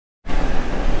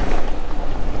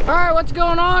Alright, what's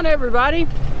going on, everybody?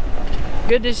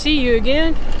 Good to see you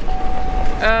again.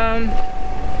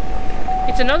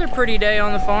 It's another pretty day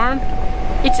on the farm.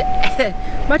 It's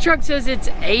my truck says it's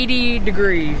 80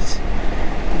 degrees.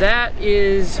 That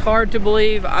is hard to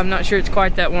believe. I'm not sure it's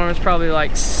quite that warm. It's probably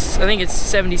like, I think it's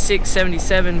 76,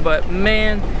 77, but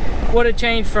man, what a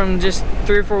change from just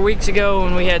 3 or 4 weeks ago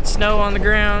when we had snow on the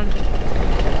ground.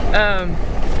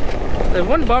 The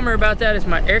one bummer about that is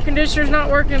my air conditioner's not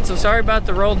working, so sorry about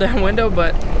the rolled down window,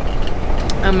 but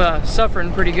I'm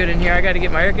suffering pretty good in here. I got to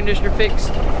get my air conditioner fixed.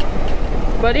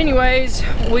 But anyways,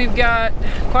 we've got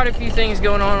quite a few things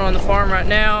going on the farm right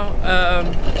now.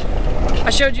 I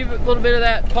showed you a little bit of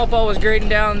that. Pawpaw was grading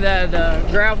down that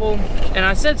gravel, and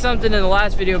I said something in the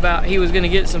last video about he was going to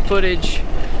get some footage,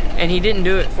 and he didn't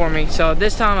do it for me. So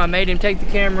this time I made him take the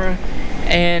camera,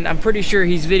 and I'm pretty sure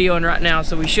he's videoing right now,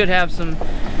 so we should have some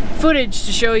footage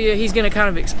to show you. He's going to kind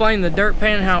of explain the dirt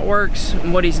pan, how it works,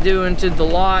 and what he's doing to the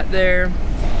lot there.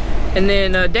 And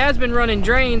then Dad's been running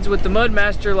drains with the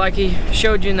Mudmaster like he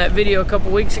showed you in that video a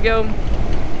couple weeks ago,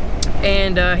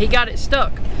 and he got it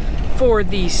stuck for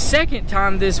the second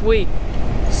time this week.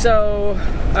 So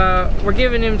we're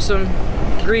giving him some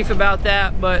grief about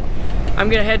that, but I'm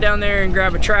gonna head down there and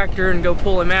grab a tractor and go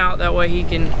pull him out. That way he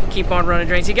can keep on running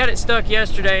drains. He got it stuck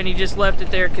yesterday and he just left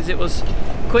it there because it was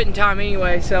quitting time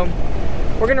anyway. So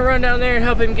we're gonna run down there and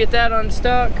help him get that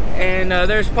unstuck. And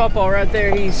there's Pawpaw right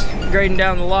there. He's grading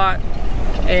down the lot,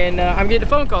 and I'm getting a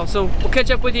phone call. So we'll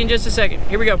catch up with you in just a second.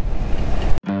 Here we go.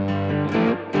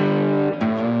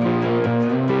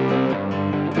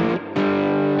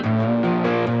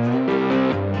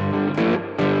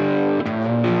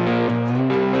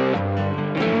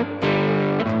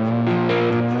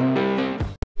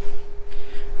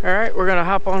 All right, we're gonna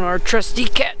hop on our trusty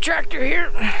cat tractor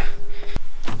here.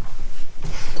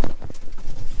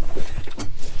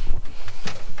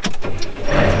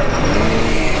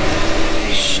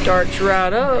 Starts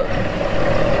right up,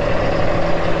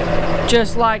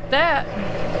 just like that.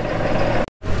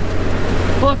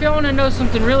 Well, if y'all wanna know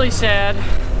something really sad,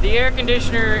 the air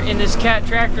conditioner in this cat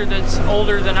tractor that's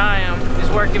older than I am is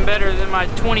working better than my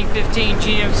 2015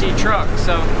 GMC truck,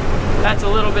 so that's a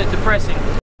little bit depressing.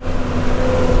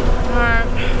 Alright,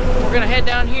 we're gonna head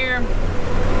down here,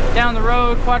 down the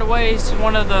road quite a ways to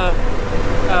one of the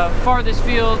farthest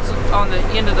fields on the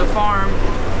end of the farm,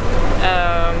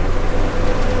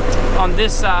 on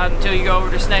this side until you go over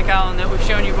to Snake Island that we've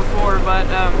shown you before. But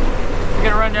we're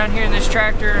gonna run down here in this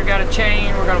tractor, got a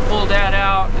chain, we're gonna pull Dad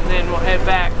out, and then we'll head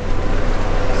back.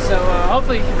 So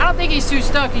hopefully, I don't think he's too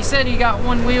stuck. He said he got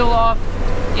one wheel off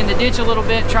in the ditch a little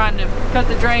bit, trying to cut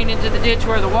the drain into the ditch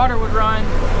where the water would run,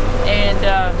 and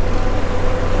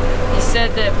he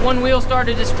said that one wheel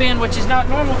started to spin, which is not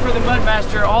normal for the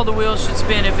Mudmaster. All the wheels should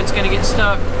spin if it's going to get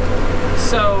stuck.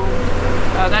 So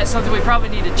that's something we probably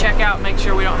need to check out, make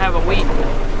sure we don't have a weak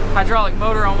hydraulic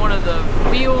motor on one of the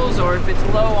wheels, or if it's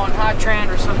low on high tran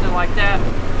or something like that.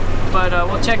 But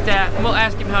we'll check that, and we'll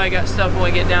ask him how he got stuck when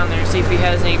we get down there and see if he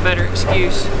has any better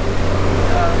excuse.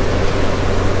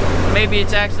 Maybe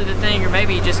it's actually the thing, or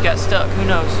maybe he just got stuck, who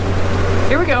knows.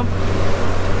 Here we go.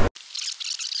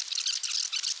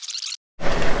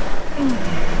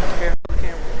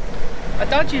 I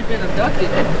thought you'd been abducted. I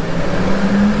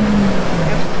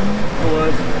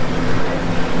was.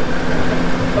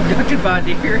 Abducted by a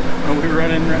deer. Are we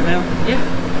running right now? Yeah.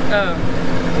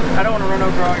 I don't want to run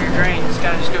over all your drains.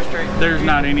 Gotta just go straight. There's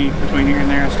not any between here and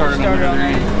there. I started on the other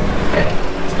end.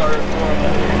 Started more on the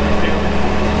other end of the field.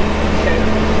 Okay.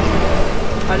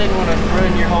 I didn't want to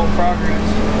ruin your whole progress.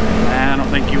 Nah, I don't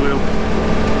think you will.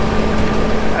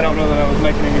 I don't know that I was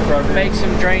making any progress. Make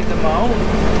some drains of my own.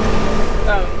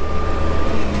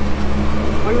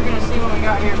 We were gonna see when we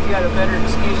got here if you had a better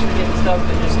excuse for getting stuck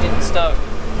than just getting stuck.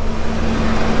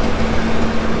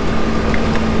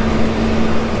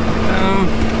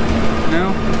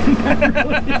 No.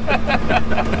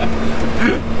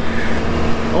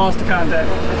 I lost the contact.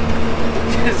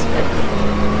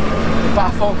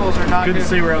 Bifocals are not good. Couldn't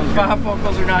see where I was going.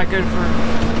 Bifocals are not good for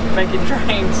making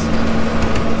drains.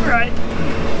 Right.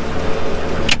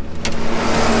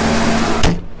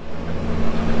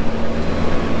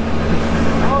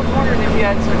 I was wondering if you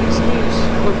had some excuse.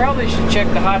 We probably should check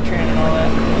the high tran and all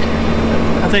that.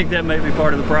 I think that may be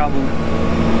part of the problem.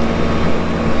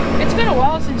 It's been a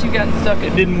while since you got stuck.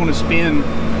 It didn't want to spin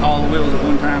all the wheels at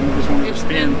one time. It just wanted to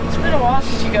spin. It's been a while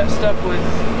since you got stuck with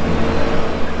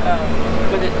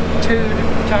it 2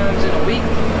 times in a week.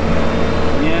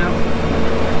 Yeah.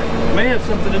 May have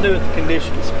something to do with the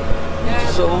conditions. Yeah.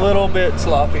 It's a little bit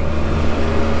sloppy.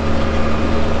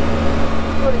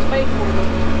 That's what it's made for, though.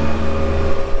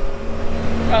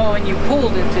 Oh, and you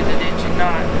pulled into the ditch and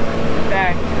not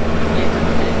back into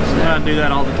the ditch. So. I do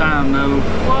that all the time, though.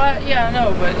 Well, yeah, I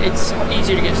know, but it's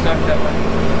easier to get stuck that way.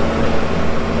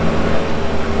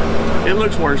 It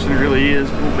looks worse than it really is.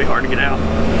 It won't be hard to get out.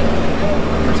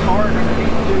 It's hard to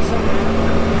do something.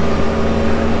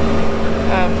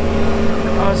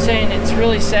 I was saying it's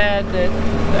really sad that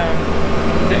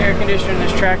the air conditioner in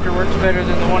this tractor works better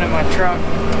than the one in my truck.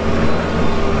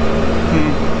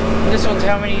 This one's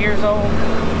how many years old?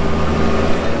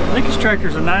 I think this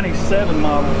tractor's a 97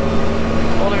 model.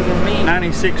 Older than me.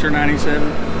 96 or 97.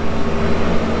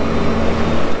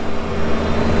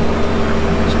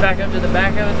 Just back up to the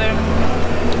back of it there?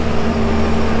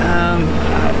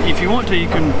 If you want to, you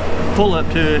can pull up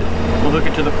to it. We'll hook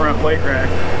it to the front weight rack.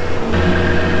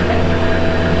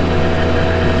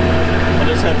 I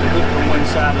just have to hook from one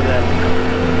side of that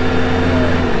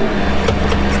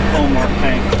foam mark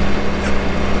tank.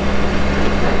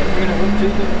 You're going to hook to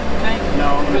the tank?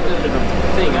 No, I'm going to hook to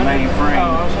the main frame.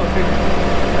 Oh, I was so figured.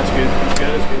 That's good. That's good.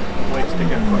 That's good. Wait, stick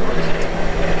out quite a ways.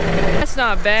 That's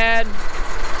not bad.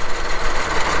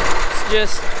 It's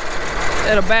just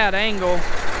at a bad angle.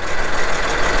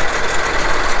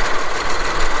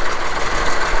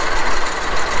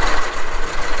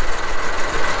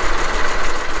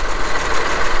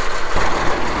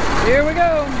 Here we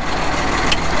go.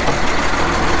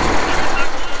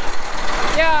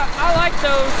 Yeah, I like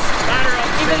those,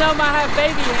 even though I have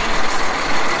baby hands.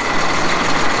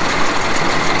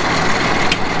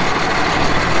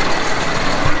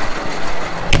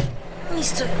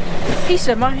 He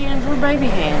said my hands were baby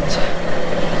hands.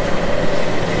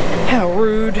 How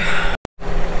rude.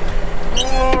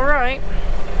 Alright.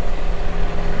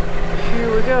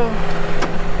 Here we go.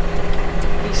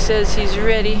 He says he's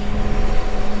ready.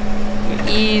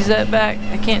 Ease that back.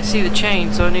 I can't see the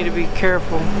chain, so I need to be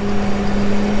careful.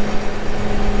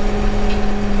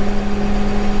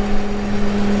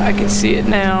 I can see it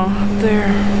now up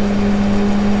there.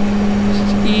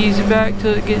 Just ease it back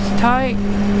till it gets tight.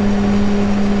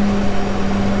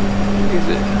 Is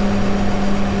it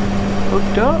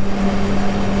hooked up?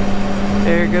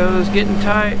 There it goes, getting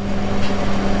tight.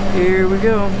 Here we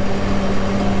go.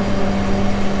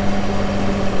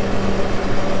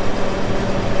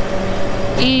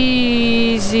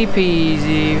 Easy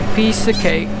peasy, piece of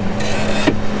cake.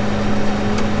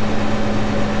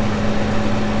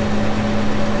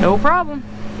 No problem.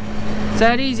 It's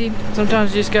that easy.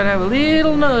 Sometimes you just gotta have a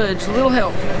little nudge, a little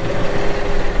help.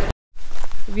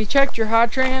 Have you checked your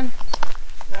hot tran?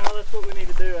 No, that's what we need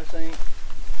to do, I think.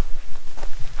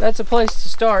 That's a place to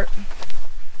start.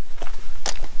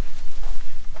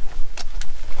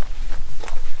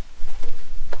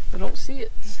 I don't see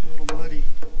it. It's a little muddy.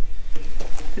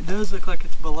 It does look like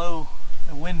it's below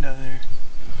a window there.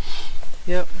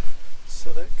 Yep.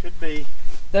 So that could be.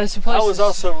 That's the place. I was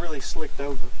also really slicked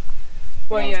over.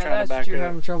 Well, yeah, that's what you're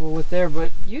having trouble with there.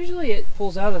 But usually it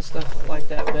pulls out of stuff like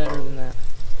that better than that.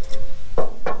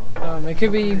 It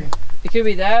could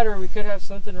be that, or we could have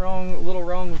something wrong, a little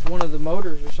wrong with one of the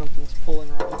motors or something that's pulling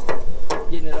wrong,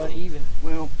 getting it uneven.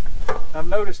 Well, I've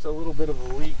noticed a little bit of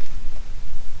a leak.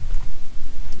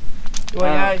 Well,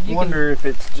 yeah, I wonder if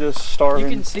it's just starving.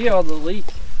 You can see all the leak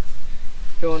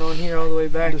going on here all the way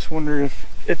back. I just wonder if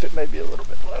it may be a little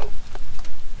bit low.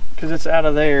 Because it's out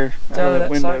of there, it's out of that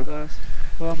window. sight glass.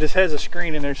 Well, this has a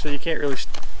screen in there, so you can't really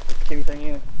stick anything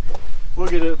in it. We'll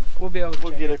get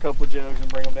a couple of jugs and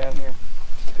bring them down here.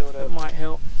 Fill it up. That might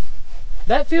help.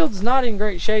 That field's not in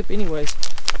great shape anyways.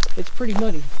 It's pretty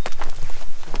muddy.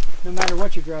 No matter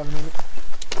what you're driving in it.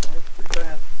 It's pretty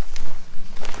bad.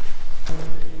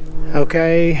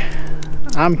 Okay,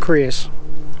 I'm Chris,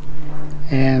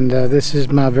 and this is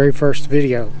my very first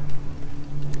video.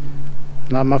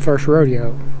 Not my first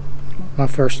rodeo, my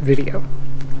first video.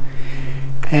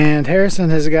 And Harrison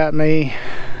has got me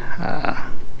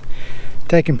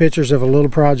taking pictures of a little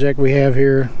project we have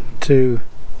here to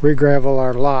re-gravel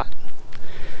our lot.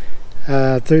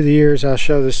 Through the years, I'll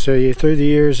show this to you, through the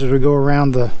years as we go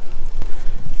around the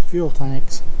fuel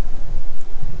tanks,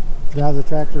 drive the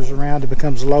tractors around, it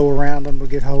becomes low around them, we'll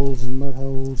get holes and mud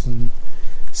holes and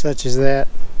such as that.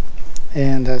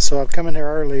 And so I've come in here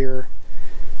earlier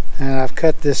and I've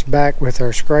cut this back with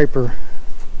our scraper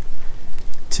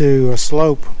to a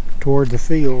slope toward the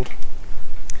field,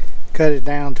 cut it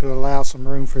down to allow some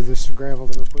room for this gravel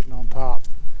that we're putting on top.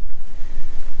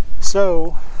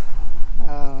 So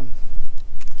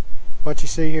what you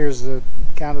see here is the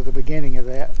kind of the beginning of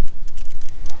that.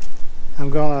 I'm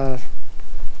gonna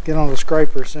get on the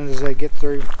scraper as soon as they get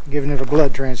through giving it a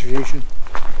blood transfusion.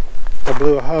 I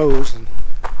blew a hose and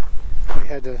we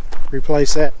had to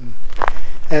replace that and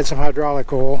add some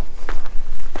hydraulic oil.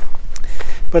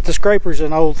 But the scraper's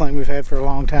an old thing we've had for a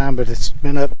long time, but it's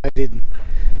been updated and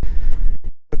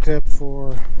hooked up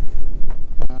for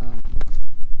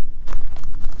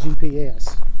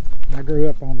GPS. I grew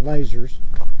up on lasers.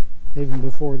 Even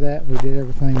before that, we did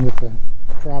everything with the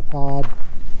tripod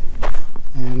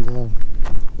and the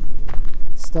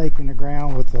stake in the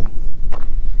ground with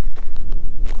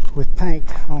paint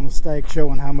on the stake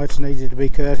showing how much needed to be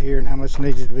cut here and how much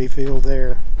needed to be filled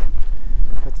there.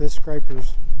 But this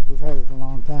scraper's, we've had it a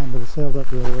long time, but it's held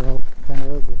up real well. Kind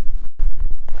of ugly,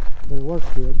 but it works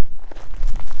good.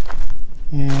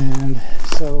 And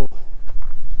so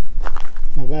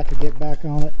I'm about to get back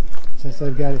on it since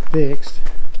they've got it fixed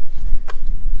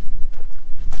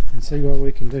and see what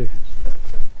we can do.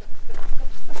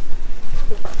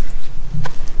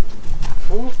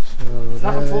 Ooh, so it's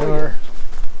not there full they yet. are.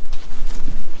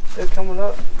 It's coming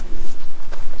up.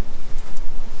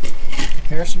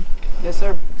 Harrison? Yes,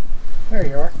 sir. There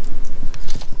you are.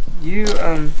 You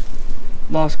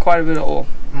lost quite a bit of oil.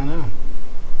 I know.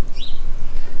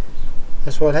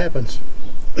 That's what happens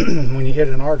when you hit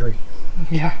an artery.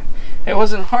 Yeah. It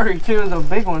wasn't an artery too, it was a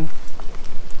big one.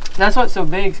 That's what's so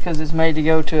big, because it's made to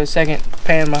go to a second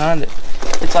pan behind it.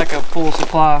 It's like a full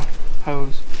supply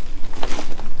hose.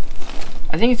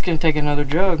 I think it's going to take another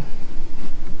jug.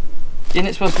 Isn't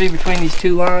it supposed to be between these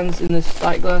two lines in this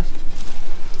sight glass?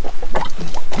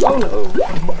 Oh no.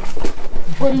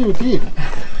 What are you doing?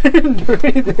 I didn't do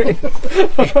anything.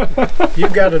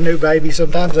 You've got a new baby,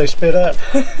 sometimes they spit up.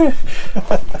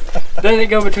 Doesn't it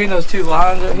go between those two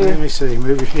lines up here? Let me see,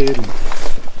 move your head.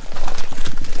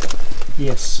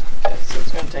 Yes. Yeah, so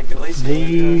it's going to take at least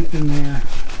Deep in there.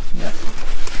 Yeah.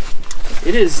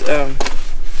 It is,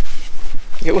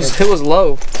 it was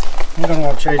low. I'm going to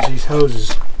want to change these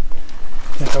hoses.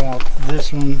 I think I want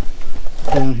this one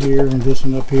down here and this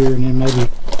one up here, and then maybe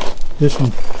this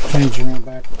one change around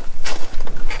backward.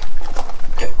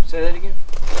 Okay, say that again.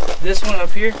 This one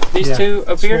up here? These Yeah, two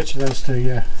up here? switch those two,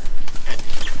 yeah.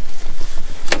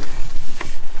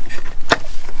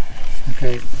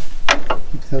 Okay,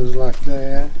 keep those like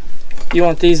that. You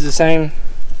want these the same?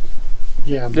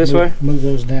 Yeah, This way? Move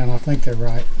those down, I think they're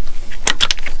right.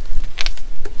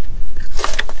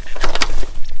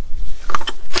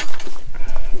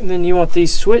 And then you want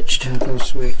these switched? I want those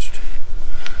switched.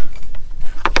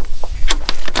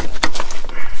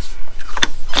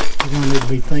 You're going to need to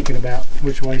be thinking about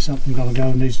which way something's going to go.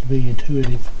 It needs to be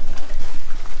intuitive.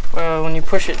 Well, when you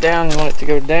push it down, you want it to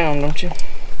go down, don't you?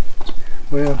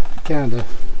 Well, kind of.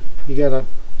 You got to,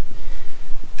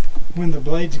 when the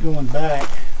blade's going back,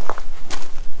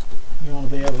 you want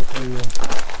to be able to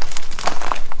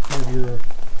have your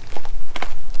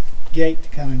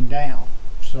gate coming down.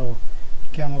 So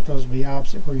you kind of want those to be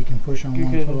opposite, where you can push on You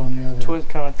one, can pull on the other.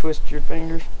 kind of twist your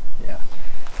fingers. Yeah.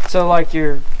 So like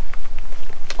you're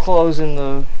closing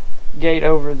the gate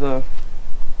over the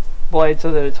blade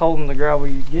so that it's holding the gravel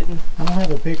you're getting. I don't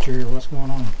have a picture here. What's going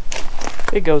on?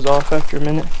 It goes off after a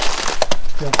minute.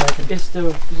 Still taking? It's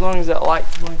still, as long as that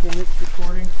light's blinking, it's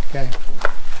recording. Okay.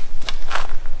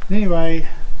 Anyway,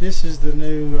 this is the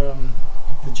new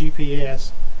the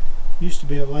GPS. Used to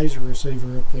be a laser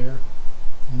receiver up there,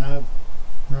 and I've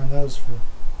run those for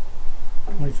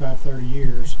 25-30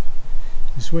 years.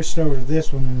 I switched over to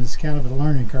this one, and it's kind of a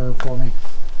learning curve for me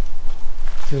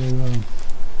to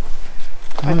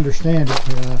I understand it,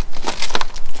 but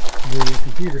the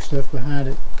computer stuff behind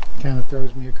it kind of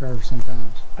throws me a curve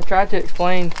sometimes. I tried to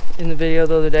explain in the video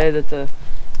the other day that the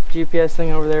GPS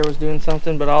thing over there was doing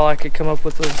something, but all I could come up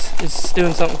with was it's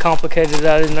doing something complicated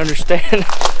that I didn't understand.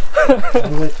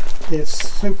 Well, it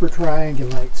super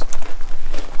triangulates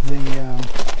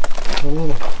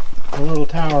the little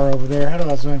tower over there. How do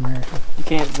I zoom here? You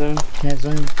can't zoom. Can't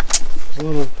zoom. There's a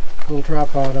little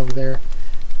tripod over there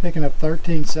picking up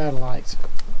 13 satellites.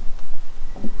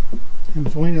 And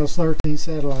between those 13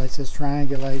 satellites, it's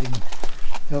triangulating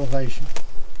elevation.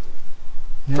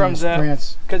 And From it that,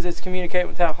 sprints- because it's communicating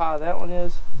with how high that one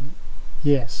is.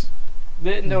 Yes,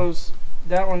 That knows,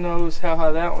 that one knows how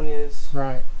high that one is.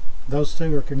 right. Those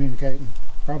two are communicating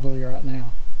probably right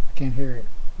now. I can't hear it.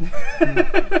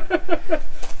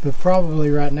 But probably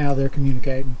right now they're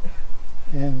communicating.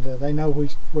 And they know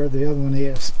where the other one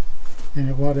is and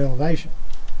at what elevation.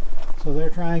 So they're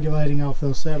triangulating off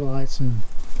those satellites and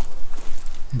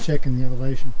checking the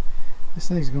elevation. This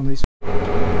thing's going to need some.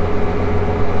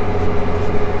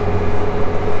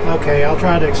 Okay, I'll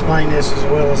try to explain this as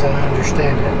well as I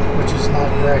understand it, which is not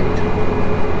great.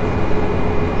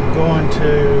 I'm going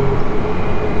to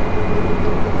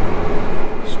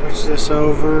switch this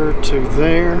over to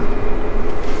there.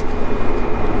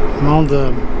 I'm on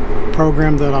the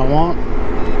program that I want.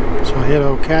 So I hit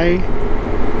OK.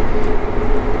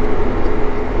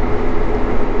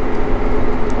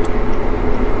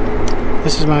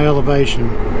 This is my elevation.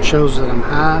 It shows that I'm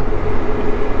high.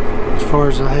 As far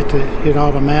as I had to hit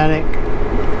automatic.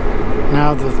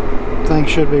 Now the thing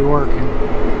should be working.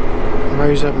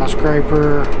 Raise up my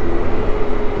scraper.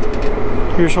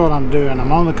 Here's what I'm doing.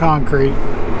 I'm on the concrete.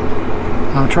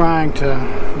 I'm trying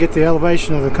to get the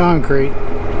elevation of the concrete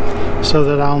so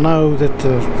that I'll know that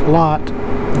the lot,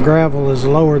 the gravel, is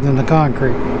lower than the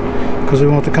concrete, because we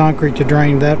want the concrete to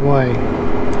drain that way.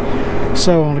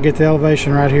 So I'm going to get the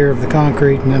elevation right here of the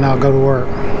concrete, and then I'll go to work.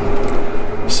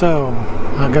 So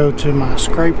I go to my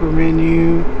scraper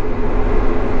menu,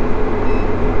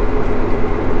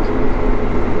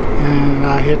 and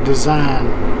I hit design.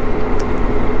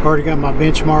 Already got my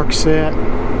benchmark set.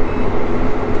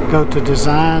 Go to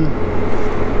design.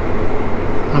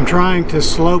 I'm trying to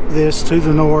slope this to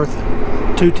the north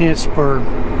 2/10 per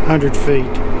 100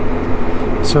 feet.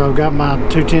 So I've got my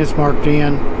 2/10 marked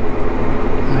in.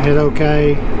 I hit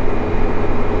OK.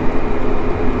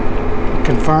 It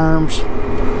confirms.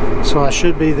 So I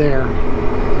should be there.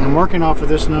 I'm working off of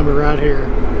this number right here,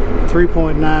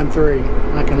 3.93.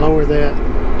 I can lower that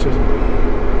to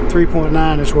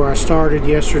 3.9 is where I started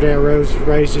yesterday. I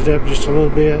raised it up just a little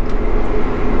bit.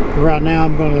 But right now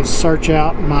I'm going to search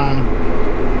out my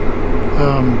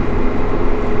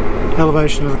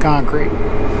elevation of the concrete.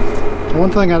 One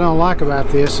thing I don't like about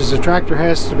this is the tractor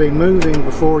has to be moving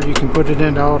before you can put it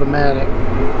into automatic.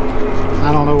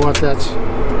 I don't know what that's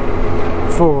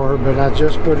for, but I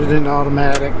just put it into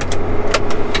automatic.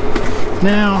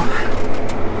 Now,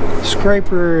 the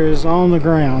scraper is on the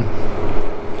ground.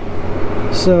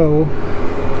 So,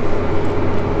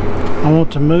 I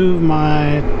want to move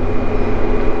my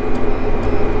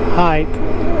height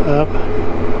up.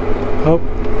 Oh,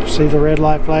 see the red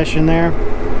light flashing there?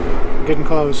 Getting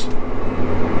close.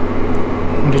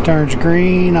 When it turns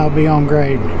green, I'll be on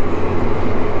grade.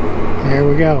 There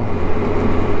we go.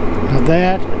 Now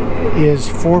that is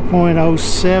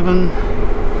 4.07.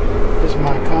 This is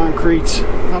my concretes.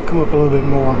 I'll come up a little bit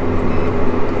more.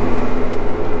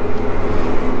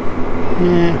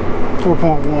 Yeah,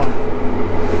 4.1.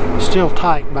 Still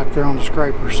tight back there on the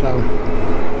scraper, so.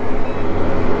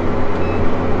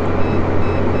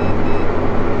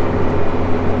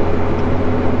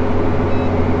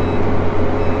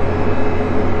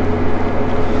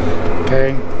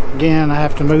 Okay, again, I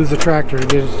have to move the tractor to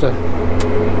get it to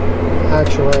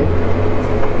actuate.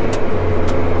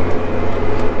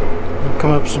 I'll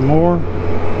come up some more.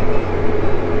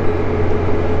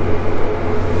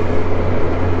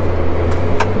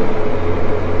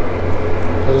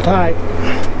 A little tight.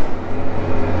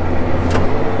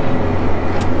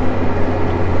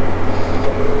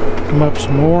 Come up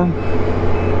some more.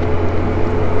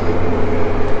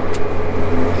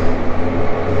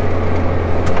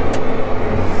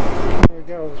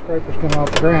 The scraper's coming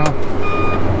off the ground.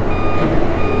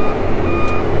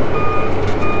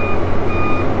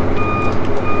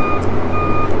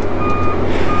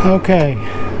 Okay,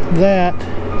 that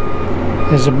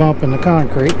is a bump in the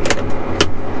concrete.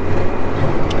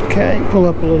 Okay, pull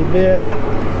up a little bit.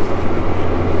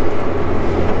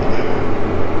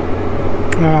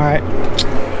 Alright,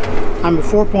 I'm at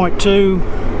 4.2.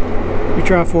 We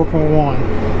try 4.1.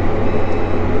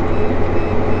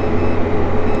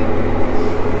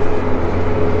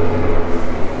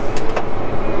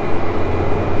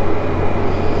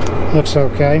 Looks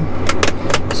okay.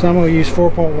 So I'm going to use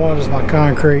 4.1 as my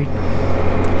concrete.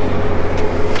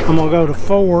 I'm going to go to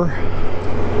 4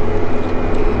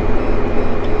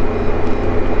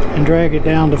 and drag it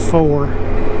down to 4.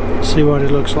 See what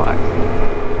it looks like.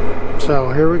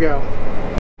 So here we go.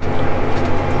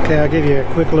 Okay, I'll give you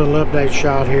a quick little update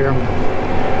shot here.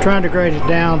 I'm trying to grade it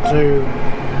down to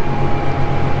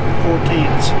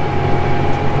 4/10.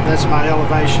 That's my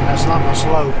elevation. That's not my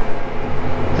slope.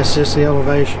 That's just the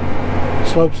elevation.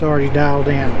 Slope's already dialed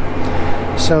in.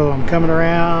 So I'm coming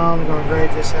around, I'm going to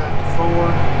grade this out to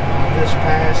 4. This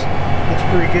pass looks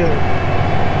pretty good.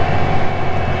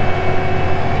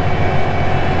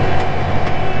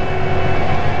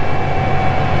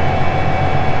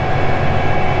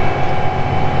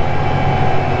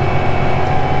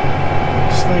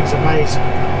 This thing's amazing. I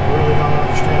really don't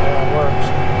understand how it works.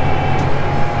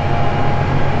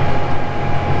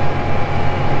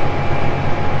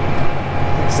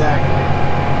 Exactly.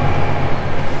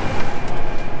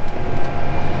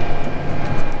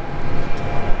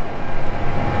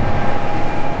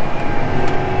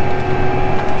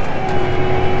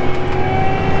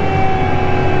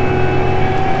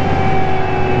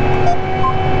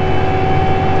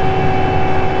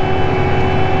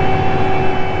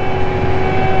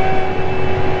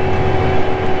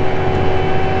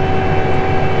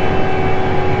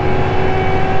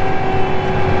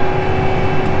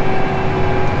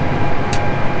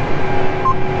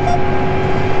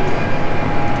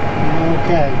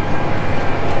 Okay,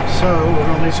 so we're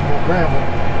going to need some more gravel.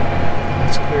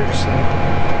 That's clear to see.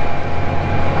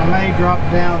 I may drop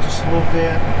down just a little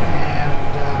bit and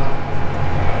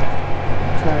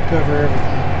try to cover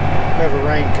everything. We have a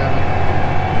rain coming.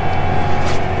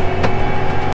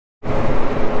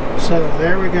 So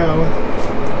there we go.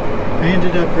 I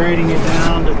ended up grading it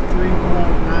down to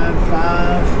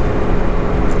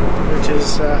 3.95, which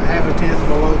is half a tenth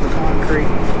below the concrete,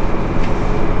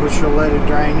 which will let it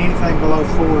drain. Anything below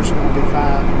 4 is going to be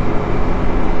fine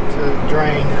to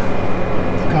drain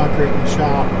the concrete in the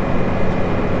shop.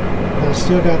 But I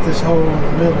still got this hole in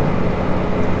the middle.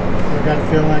 I've got to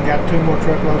fill in, got 2 more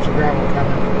truckloads of gravel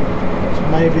coming. So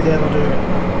maybe that'll do it.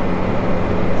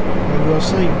 We will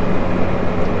see.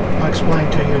 I'll explain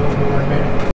to you a little more in a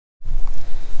minute.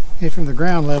 Okay, from the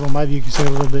ground level, maybe you can see a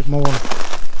little bit more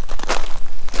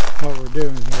what we're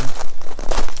doing here.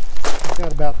 I've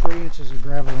got about 3 inches of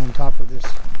gravel on top of this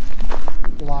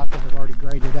block that I've already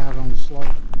graded out on the slope.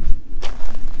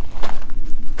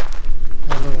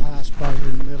 Got a little high spot here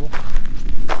in the middle.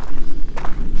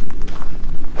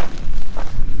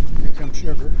 Here comes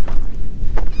Sugar.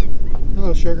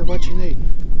 Hello, Sugar, what you need?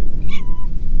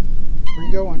 Where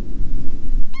you going?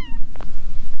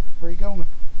 Where you going?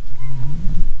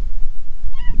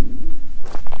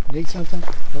 Need something?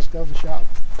 Let's go to the shop.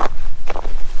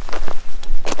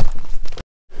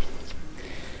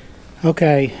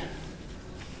 Okay.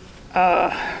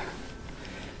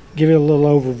 Give it a little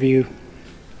overview.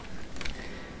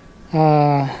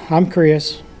 I'm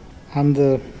Chris.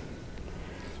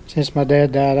 Since my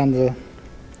dad died, I'm the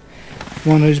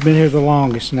one who's been here the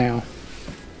longest now.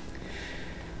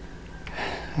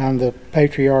 I'm the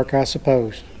patriarch, I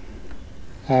suppose.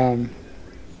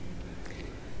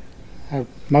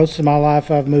 Most of my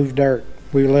life I've moved dirt.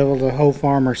 We leveled the whole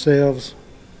farm ourselves,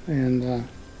 and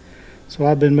so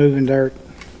I've been moving dirt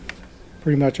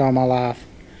pretty much all my life.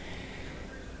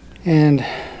 And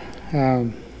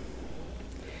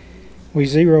we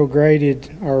zero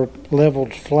graded or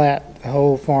leveled flat the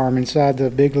whole farm. Inside the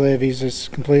big levees it's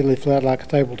completely flat like a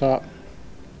tabletop.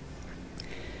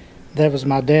 That was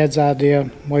my dad's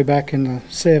idea way back in the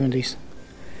 70s.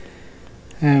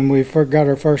 And we got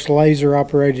our first laser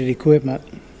operated equipment.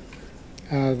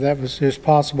 That was just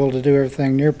possible to do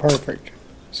everything near perfect.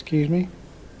 Excuse me.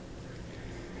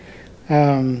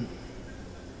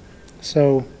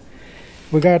 So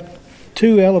we got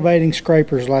 2 elevating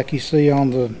scrapers like you see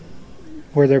on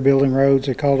where they're building roads.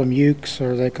 They call them ukes,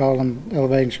 or they call them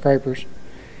elevating scrapers.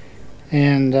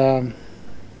 And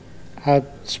I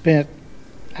spent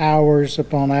hours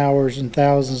upon hours and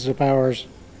thousands of hours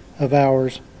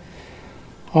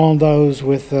on those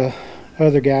with the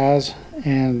other guys,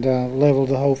 and leveled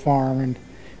the whole farm. And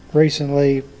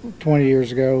recently, 20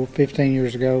 years ago, 15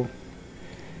 years ago,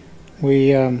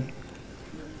 we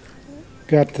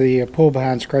got the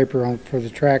pull-behind scraper on for the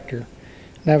tractor.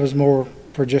 That was more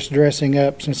for just dressing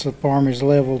up. Since the farm is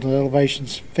leveled and the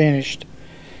elevation's finished,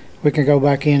 we can go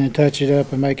back in and touch it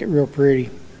up and make it real pretty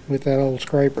with that old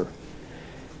scraper.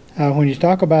 When you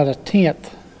talk about a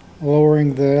tenth,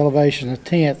 lowering the elevation a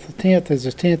tenth is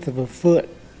a tenth of a foot,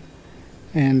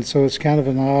 and so it's kind of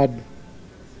an odd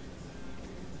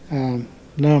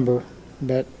number.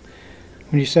 But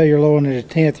when you say you're lowering it a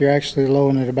tenth, you're actually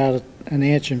lowering it about 1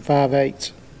 5/8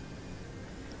 inches.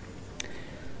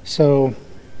 So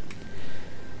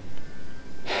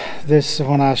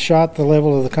when I shot the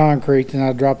level of the concrete, then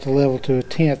I dropped the level to a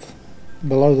tenth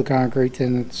below the concrete,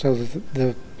 and so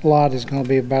the lot is going to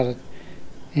be about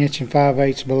 1 5/8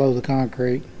 inches below the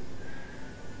concrete.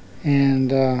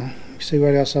 And see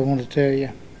what else I want to tell you.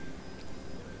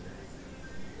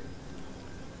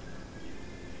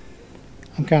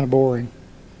 I'm kind of boring.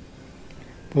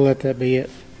 We'll let that be it.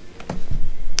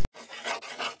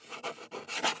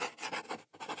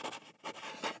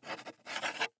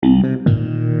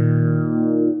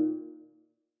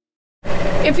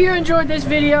 If you enjoyed this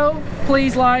video,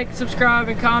 please like, subscribe,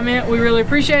 and comment. We really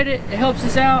appreciate it. It helps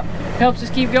us out, helps us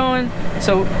keep going.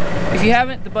 So if you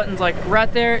haven't, the button's like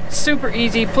right there. It's super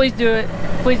easy. Please do it.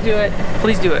 Please do it.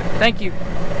 Please do it. Thank you.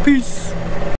 Peace.